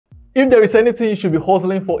If there is anything you should be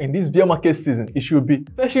hustling for in this bear market season, it should be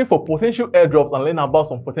searching for potential airdrops and learning about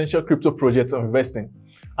some potential crypto projects of investing.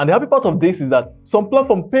 And the happy part of this is that some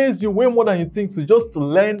platform pays you way more than you think to just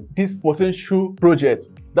learn this potential project.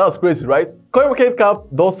 That's crazy, right?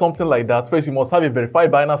 CoinMarketCap does something like that. First, you must have a verified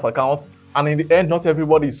Binance account, and in the end, not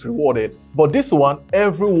everybody is rewarded. But this one,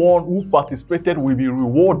 everyone who participated will be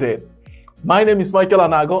rewarded. My name is Michael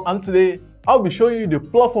Anago, and today I'll be showing you the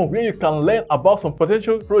platform where you can learn about some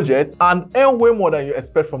potential projects and earn way more than you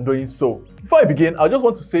expect from doing so. Before I begin, I just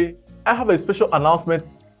want to say I have a special announcement,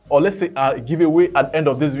 or let's say a giveaway at the end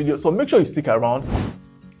of this video, so make sure you stick around.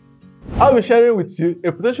 I'll be sharing with you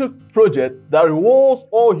a potential project that rewards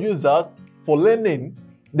all users for learning.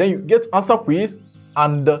 Then you get answer quiz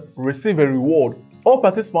and receive a reward. All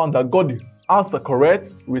participants that got the answer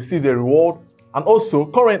correct receive a reward. And also,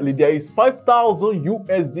 currently, there is 5,000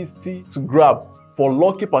 USDC to grab for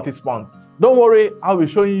lucky participants. Don't worry, I'll be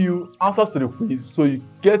showing you answers to the quiz so you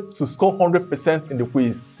get to score 100% in the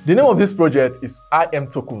quiz. The name of this project is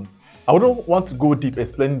IMtoken. I wouldn't want to go deep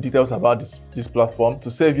explaining details about this platform to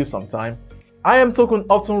save you some time. IMtoken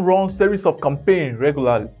often runs series of campaigns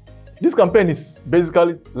regularly. This campaign is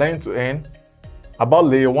basically learn to earn about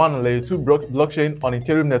layer 1 and layer 2 blockchain on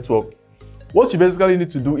Ethereum network. What you basically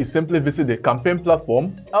need to do is simply visit the campaign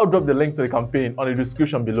platform. I'll drop the link to the campaign on the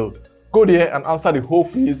description below. Go there and answer the whole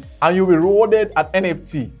quiz, and you'll be rewarded an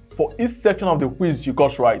NFT for each section of the quiz you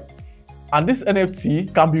got right. And this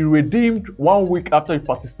NFT can be redeemed 1 week after you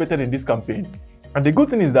participated in this campaign. And the good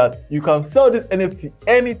thing is that you can sell this NFT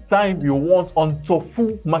anytime you want on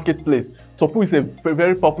Tofu marketplace. Tofu is a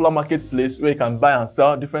very popular marketplace where you can buy and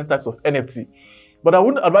sell different types of NFT. But I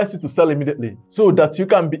wouldn't advise you to sell immediately so that you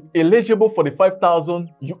can be eligible for the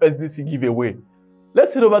 5,000 USDC giveaway.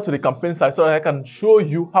 Let's head over to the campaign site so that I can show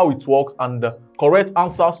you how it works and the correct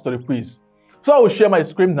answers to the quiz. So I will share my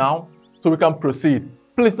screen now so we can proceed.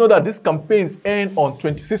 Please know that this campaign ends on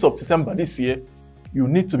 26th of December this year. You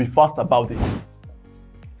need to be fast about it.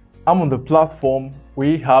 I'm on the platform.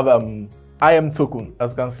 We have IMtoken.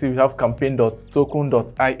 As you can see, we have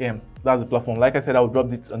campaign.token.im. That's the platform. Like I said, I will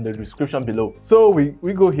drop it in the description below. So we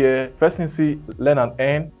go here. First thing, see, learn and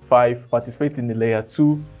earn. 5, participate in the layer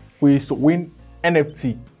 2. We win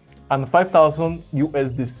NFT and 5,000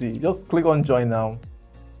 USDC. Just click on join now.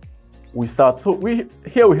 We start. So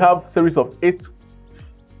here we have series of 8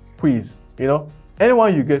 quiz. You know,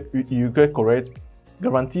 anyone you get correct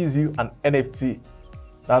guarantees you an NFT,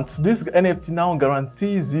 and this NFT now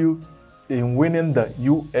guarantees you in winning the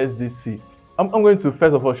USDC. I'm going to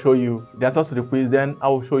first of all show you the answers to the quiz, then I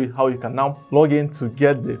will show you how you can now log in to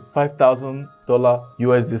get the $5,000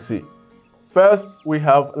 USDC. First, we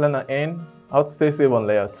have learn and earn, how to stay safe on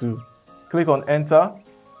layer 2. Click on enter.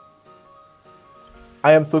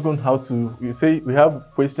 IMtoken, how to, you say we have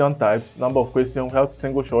question types, number of questions, we have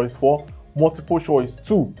single choice, 4, multiple choice,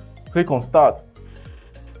 2. Click on start.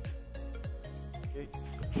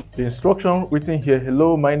 The instruction written here,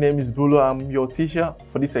 hello, my name is Bulo, I'm your teacher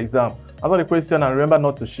for this exam. Answer the question and remember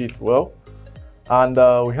not to cheat. Well, and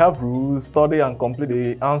we have rules, study and complete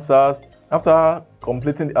the answers. After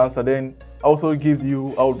completing the answer, then I'll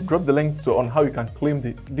drop the link on how you can claim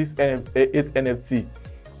this 8 NFT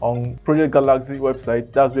on Project Galaxy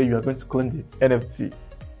website. That's where you are going to claim the NFT.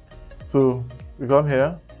 So we come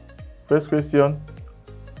here, first question,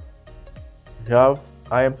 we have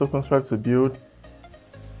IMtoken strive to build.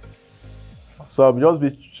 So I'll just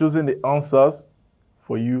be choosing the answers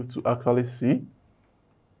for you to actually see.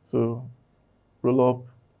 So roll up.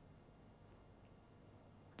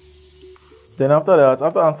 Then after that,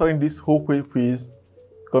 after answering this whole quiz,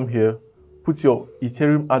 come here, put your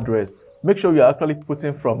Ethereum address. Make sure you're actually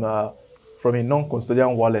putting from a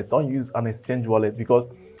non-custodian wallet. Don't use an exchange wallet,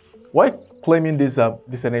 because while claiming this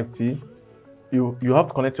NFT, you have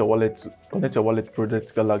to connect your wallet to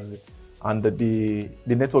Project Galaxy, and the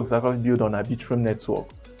network is actually built on arbitrum network.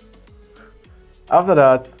 After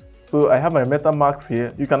that, so I have my MetaMask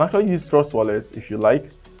here. You can actually use Trust wallets if you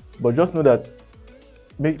like, but just know that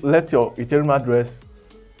let your Ethereum address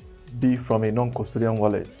be from a non-custodian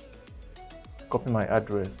wallet. Copy my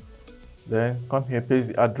address. Then come here, paste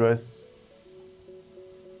the address.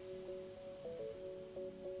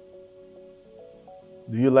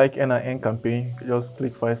 Do you like NIN campaign? Just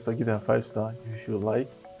click 5-star, give them 5-star if you like.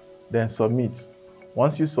 Then submit.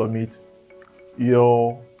 Once you submit,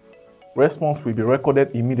 your response will be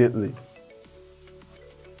recorded immediately.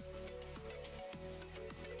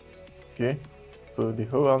 Okay, so the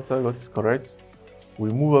whole answer got is correct. We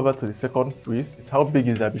move over to the second quiz. It's how big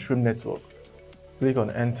is the arbitrum network? Click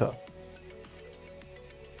on enter.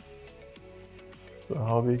 So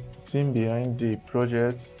how big? Team behind the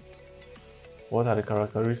project. What are the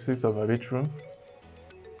characteristics of arbitrum?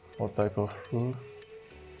 What type of proof?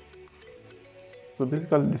 So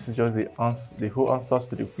basically this is just the whole answers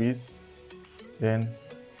to the quiz. Then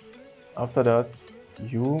after that,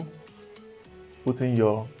 you put in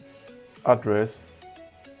your address,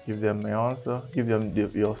 give them your answer, give them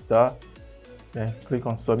your star, then click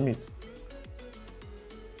on submit.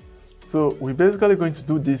 So we're basically going to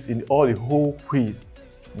do this in the whole quiz,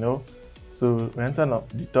 you know. So we enter now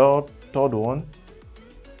the third one.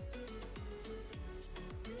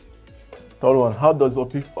 How does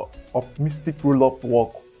optimistic roll-up work?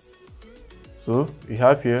 So we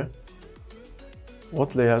have here,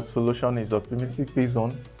 what layer solution is optimistic based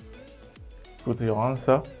on? Put your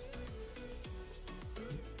answer.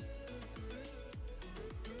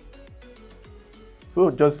 So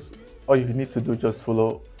just all you need to do, just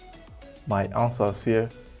follow my answers here.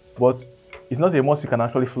 But it's not a must you can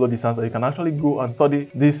actually follow this answer. You can actually go and study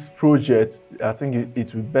this project. I think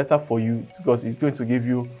it will be better for you because it's going to give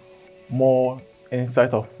you more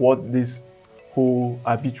insight of what this whole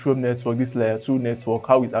arbitrum network, this layer 2 network,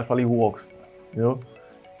 how it actually works. You know,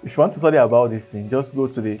 if you want to study about this thing, just go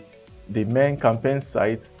to the main campaign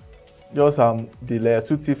site. Just the layer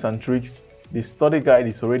 2 tips and tricks. The study guide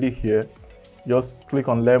is already here. Just click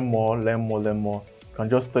on learn more. You can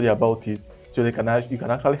just study about it, so you can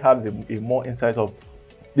actually have a more insight of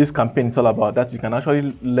this campaign is all about. That you can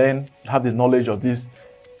actually have the knowledge of this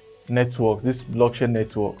network, this blockchain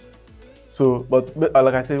network. So, but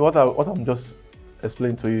like I said, what I'm just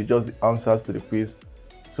explaining to you, just the answers to the quiz,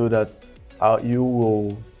 so that you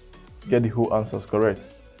will get the whole answers correct.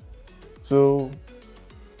 So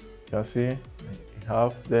you can see you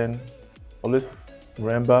have, then always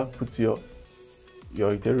remember, put your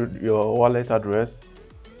wallet address,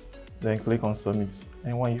 then click on submit,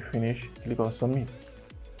 and when you finish, click on submit.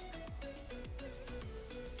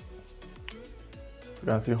 You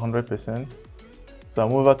can see 100%. So I'll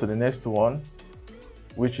move over to the next one,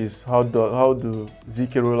 which is how do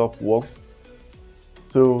ZK rollup works.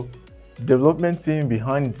 So development team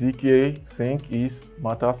behind ZK Sync is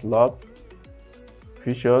Matters Lab.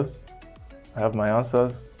 Features, I have my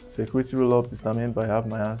answers. Security rollup is named, but I have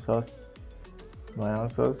my answers.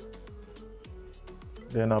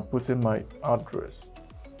 Then I'll put in my address,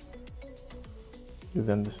 give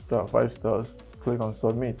them the star, 5 stars, click on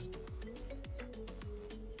submit.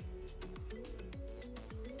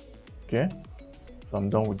 Okay, so I'm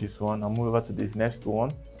done with this one. I'll move over to the next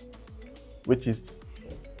one, which is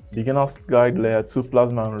beginner's guide layer 2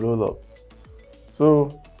 plasma and rollup.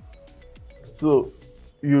 So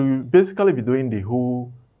you basically be doing the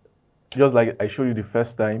whole, just like I showed you the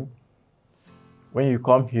first time. When you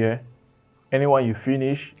come here, anyone you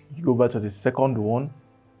finish, you go back to the second one.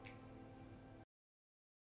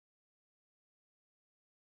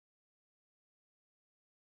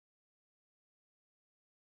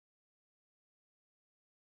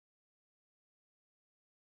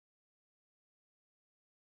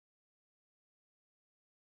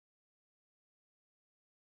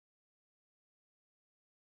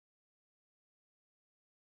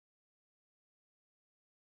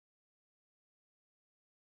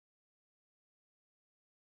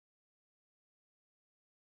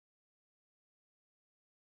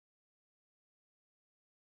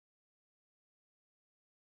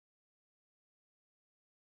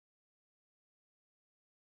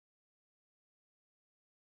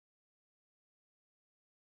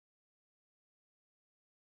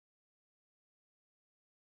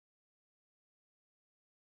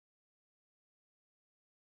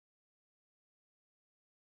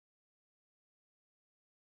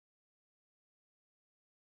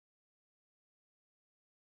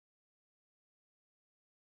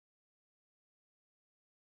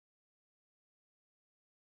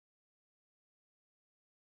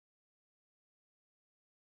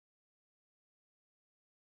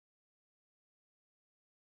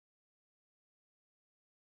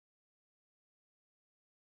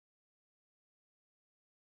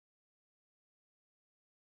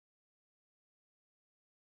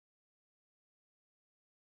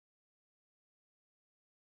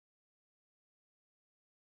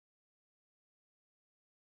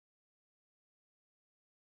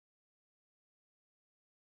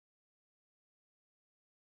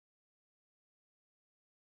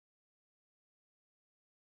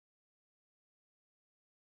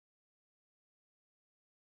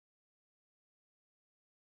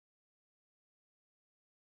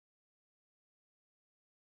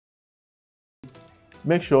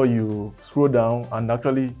 Make sure you scroll down and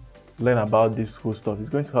actually learn about this whole stuff. It's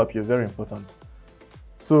going to help you, very important.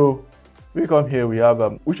 So we come here, we have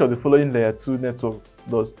which of the following layer 2 network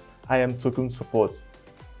does IMtoken support.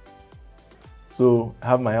 So I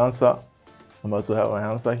have my answer. Number 2, I have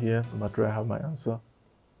my answer here. Number 3, I have my answer.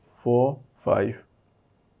 4, 5,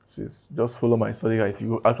 6. Just follow my study guide if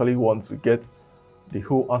you actually want to get the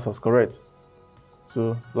whole answers correct.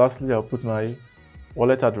 So lastly, I'll put my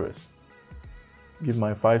wallet address, give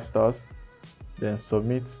my 5 stars, then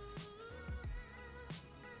submit.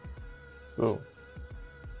 So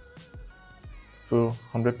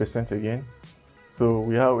 100% again. So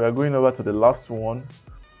we are going over to the last one,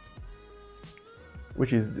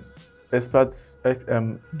 which is the experts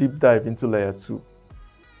deep dive into layer 2.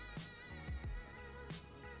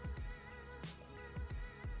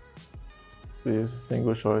 So use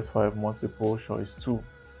single choice 5, multiple choice 2.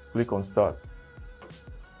 Click on start.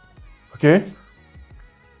 Okay.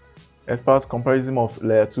 Experts comparison of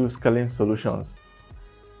layer 2 scaling solutions.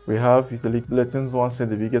 We have utility bulletins. One said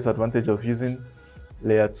the biggest advantage of using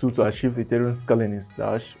layer 2 to achieve Ethereum scaling is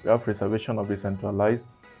that we have preservation of decentralized.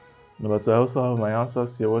 Number 2, I also have my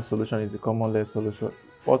answers here. What solution is a common layer solution?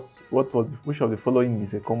 Which of the following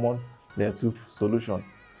is a common layer 2 solution?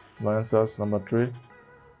 My answers: number 3,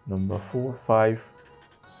 number 4, 5,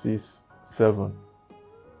 6, 7.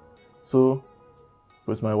 So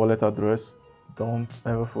with my wallet address, don't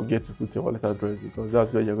ever forget to put your wallet address, because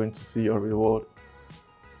that's where you're going to see your reward.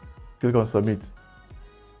 Click on submit.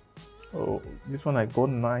 Oh, this one I got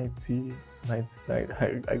 90.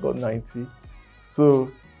 I got 90.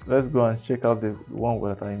 So let's go and check out the one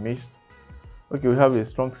that I missed. Okay, we have a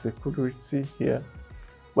strong security here,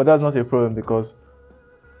 but that's not a problem, because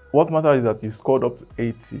what matters is that you scored up to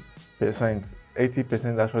 80%.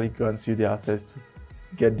 80% actually grants you the access to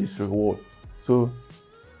get this reward. So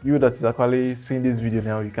you that is actually seeing this video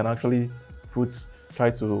now, you can actually try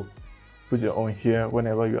to put your own here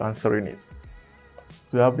whenever you're answering it.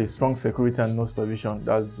 So you have the strong security and no supervision.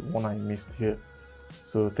 That's the one I missed here.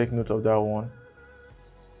 So take note of that one.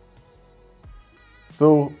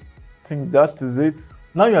 So I think that is it.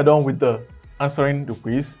 Now you are done with the answering the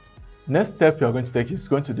quiz. Next step you are going to take is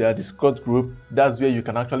going to their Discord group. That's where you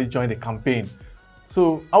can actually join the campaign.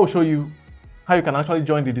 So I will show you how you can actually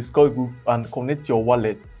join the Discord group and connect your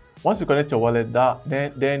wallet. Once you connect your wallet,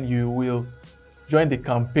 then you will join the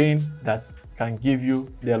campaign that can give you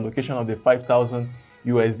the allocation of the 5,000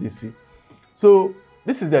 USDC. So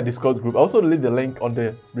this is their Discord group. I also leave the link on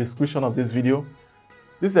the description of this video.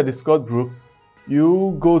 This is a Discord group. If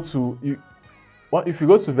you go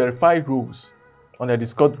to verify rules on the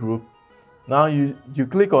Discord group, now you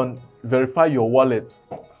click on verify your wallet.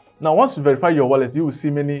 Now once you verify your wallet, you will see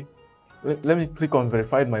many. Let me click on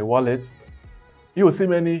verify my wallet. You will see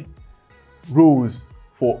many rules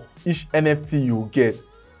for each NFT you get.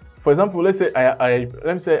 For example, let's say let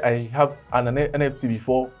me say I have an NFT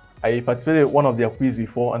before. I participated in one of their quiz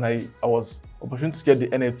before, and I was opportunity to get the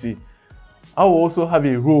NFT. I will also have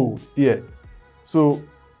a rule here. So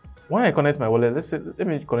when I connect my wallet, let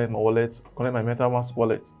me connect my wallet, connect my MetaMask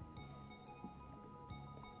wallet.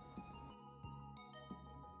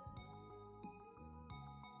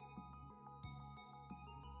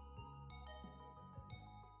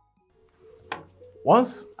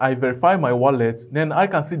 Once I verify my wallet, then I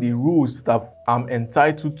can see the rules that I'm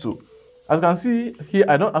entitled to. As you can see here,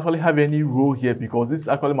 I don't actually have any rule here, because this is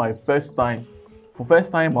actually my first time. For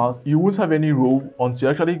first timers, you won't have any rule until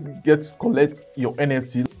you actually get to collect your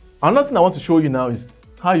NFT. Another thing I want to show you now is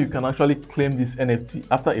how you can actually claim this NFT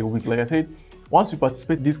after a week. Like I said, once you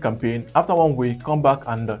participate in this campaign, after 1 week, come back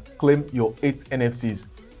and claim your 8 NFTs.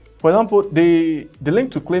 For example, the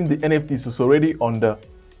link to claim the NFTs is already on the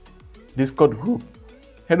Discord group.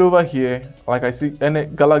 Head over here, like I see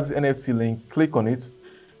Galaxy NFT link, click on it.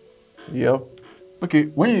 Yep. Okay,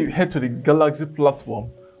 when you head to the Galaxy platform,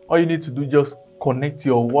 all you need to do is just connect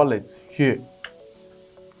your wallet here.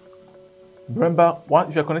 Remember,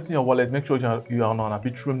 if you're connecting your wallet, make sure you are on an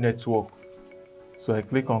arbitrum network. So I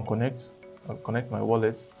click on connect. I'll connect my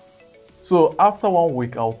wallet. So after 1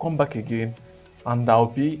 week, I'll come back again and I'll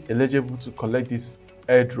be eligible to collect this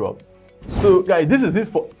airdrop. So guys, this is it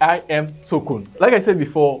for IMtoken. Like I said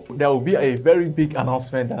before, there will be a very big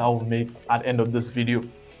announcement that I will make at the end of this video.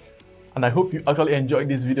 And I hope you actually enjoyed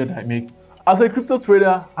this video that I make. As a crypto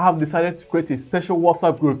trader, I have decided to create a special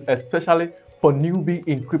WhatsApp group, especially for newbie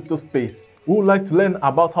in crypto space who would like to learn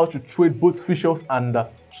about how to trade both futures and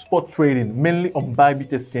spot trading, mainly on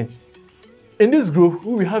Bybit exchange. In this group,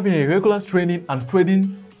 we'll be having a regular training and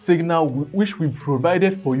trading signal which we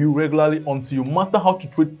provided for you regularly until you master how to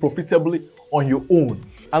trade profitably on your own,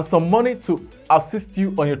 and some money to assist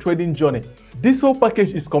you on your trading journey. This whole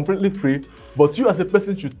package is completely free, but you as a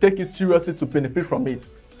person should take it seriously to benefit from it.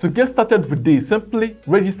 To get started with this, simply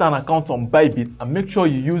register an account on Bybit and make sure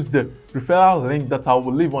you use the referral link that I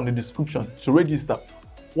will leave on the description to register.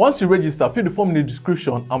 Once you register, fill the form in the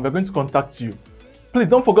description and we're going to contact you. Please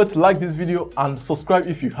don't forget to like this video and subscribe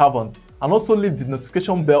if you haven't, and also leave the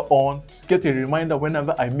notification bell on to get a reminder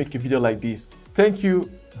whenever I make a video like this. Thank you.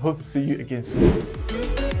 Hope to see you again soon.